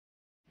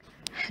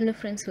Hello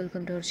friends,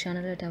 welcome to our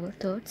channel at Our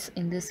Thoughts.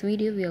 In this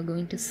video we are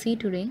going to see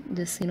today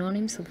the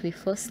synonyms of the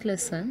first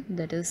lesson,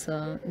 that is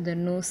the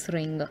nose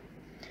ring.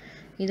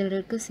 இதில்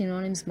இருக்க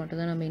synonyms மட்டும்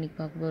தான் நம்ம இன்னைக்கு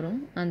பார்க்க போகிறோம்.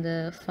 அந்த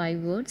 5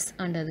 words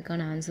and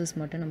அதுக்கான ஆன்சர்ஸ்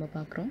மட்டும் நம்ம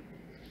பார்க்குறோம்.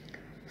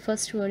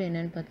 ஃபர்ஸ்ட் வேர்ட்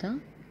என்னன்னு பார்த்தா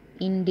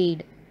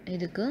indeed.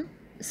 இதுக்கு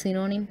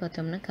synonym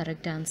பார்த்தோம்னா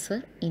கரெக்ட்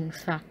ஆன்சர் in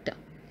fact.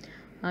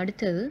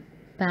 அடுத்தது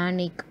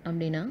panic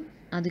அப்படின்னா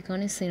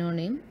அதுக்கான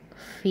synonym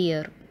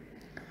fear.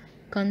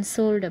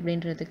 Consoled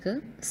அப்படின்றதுக்கு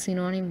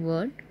synonym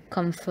word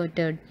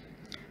comforted.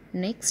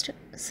 Next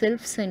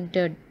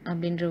self-centered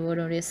அப்படின்ற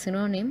வேர்டோடைய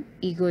synonym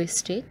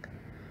egoistic.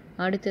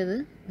 அடுத்தது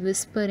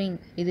whispering,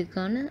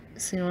 இதுக்கான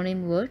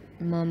synonym word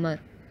murmur.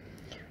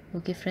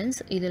 Okay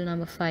friends, இதில்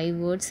நம்ம 5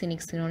 words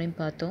இன்னைக்கு synonym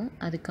பார்த்தோம்.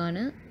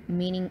 அதுக்கான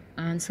மீனிங்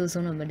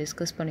ஆன்சர்ஸும் நம்ம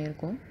டிஸ்கஸ்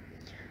பண்ணியிருக்கோம்.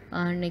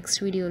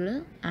 நெக்ஸ்ட் வீடியோவில்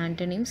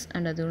ஆண்டனிம்ஸ்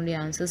அண்ட் அதனுடைய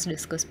ஆன்சர்ஸ்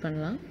டிஸ்கஸ்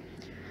பண்ணலாம்.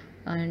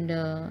 And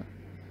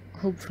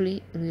hopefully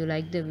you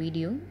like the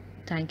video.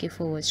 Thank you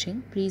for watching.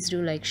 Please do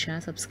like, share,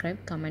 subscribe,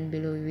 comment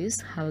below views.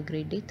 Have a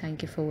great day. Thank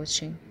you for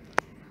watching.